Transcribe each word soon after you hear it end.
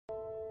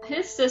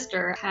His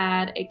sister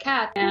had a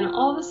cat, and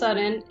all of a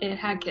sudden it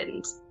had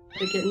kittens.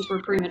 The kittens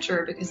were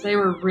premature because they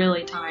were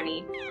really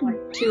tiny,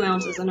 like 2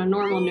 ounces, and a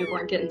normal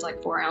newborn kitten's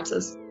like 4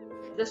 ounces.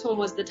 This one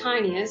was the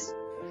tiniest.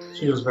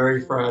 She was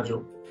very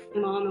fragile.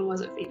 Mom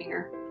wasn't feeding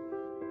her.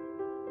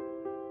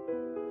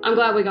 I'm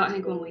glad we got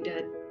Hank when we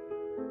did.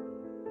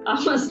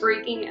 I was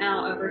freaking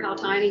out over how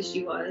tiny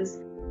she was.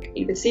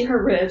 You could see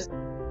her ribs.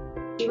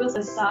 She was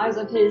the size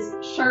of his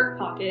shirt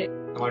pocket.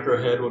 Like her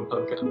head would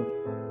poke out.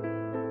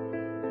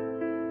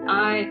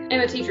 I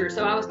am a teacher,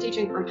 so I was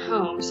teaching from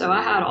home, so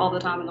I had all the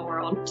time in the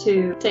world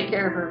to take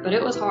care of her, but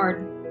it was hard.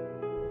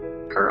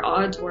 Her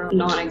odds were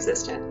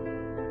non-existent.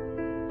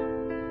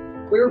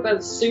 We were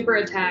both super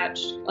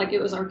attached, like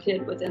it was our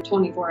kid within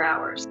 24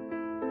 hours.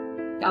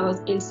 I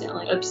was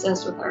instantly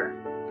obsessed with her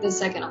the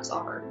second I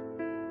saw her.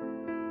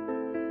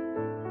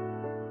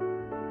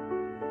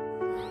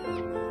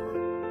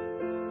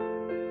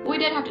 We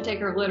did have to take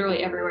her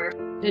literally everywhere.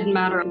 Didn't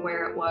matter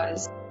where it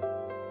was.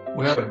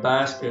 We had a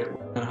basket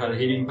and had a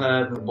heating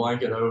pad and a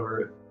blanket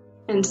over it.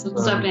 And some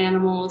stuffed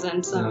animals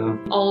and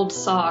some old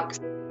socks.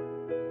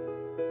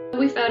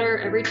 We fed her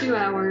every 2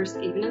 hours,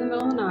 even in the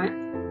middle of the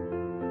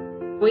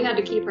night. We had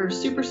to keep her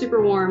super,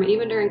 super warm,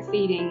 even during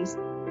feedings.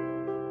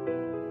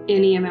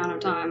 Any amount of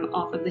time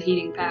off of the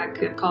heating pad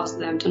could cause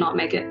them to not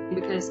make it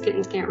because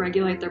kittens can't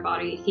regulate their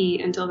body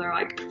heat until they're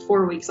like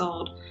 4 weeks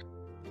old.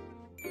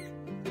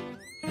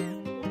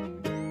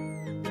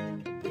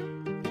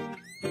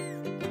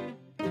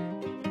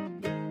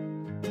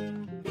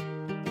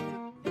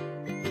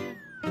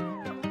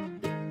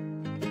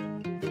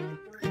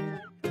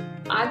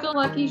 I feel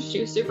lucky she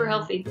was super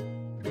healthy.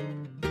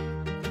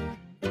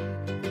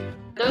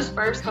 Those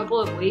first couple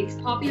of weeks,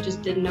 Poppy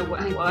just didn't know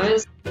what he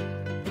was.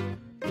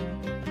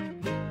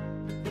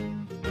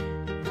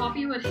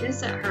 Poppy would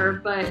hiss at her,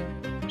 but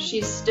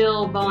she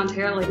still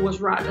voluntarily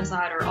was right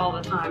beside her all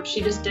the time.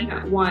 She just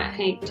didn't want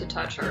Hank to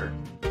touch her.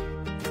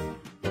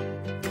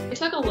 It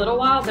took a little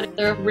while, but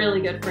they're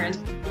really good friends.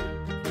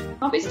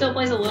 Poppy still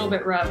plays a little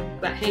bit rough,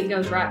 but Hank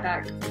goes right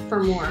back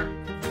for more.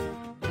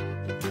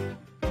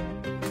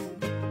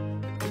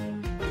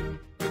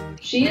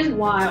 She is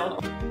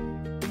wild.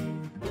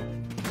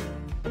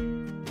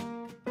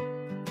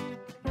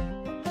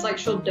 It's like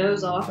she'll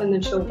doze off and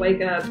then she'll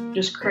wake up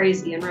just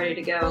crazy and ready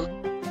to go.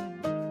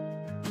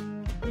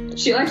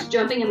 She likes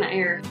jumping in the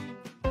air.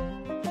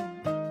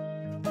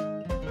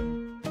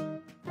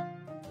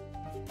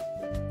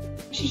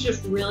 She's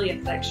just really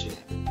affectionate.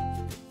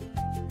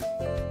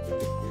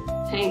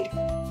 Hank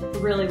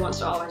really wants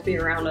to always be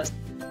around us.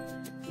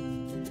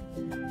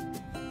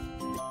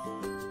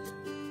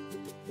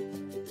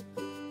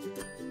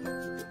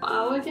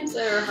 I would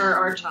consider her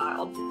our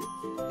child.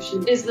 She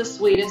is the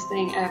sweetest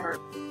thing ever.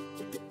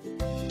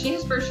 She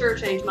has for sure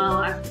changed my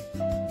life.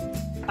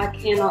 I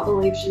cannot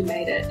believe she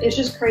made it. It's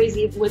just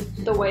crazy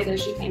with the way that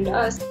she came to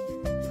us.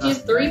 She's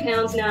 3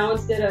 pounds now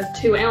instead of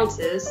 2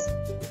 ounces.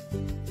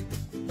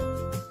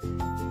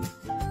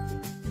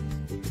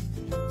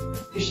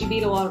 She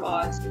beat a lot of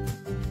odds.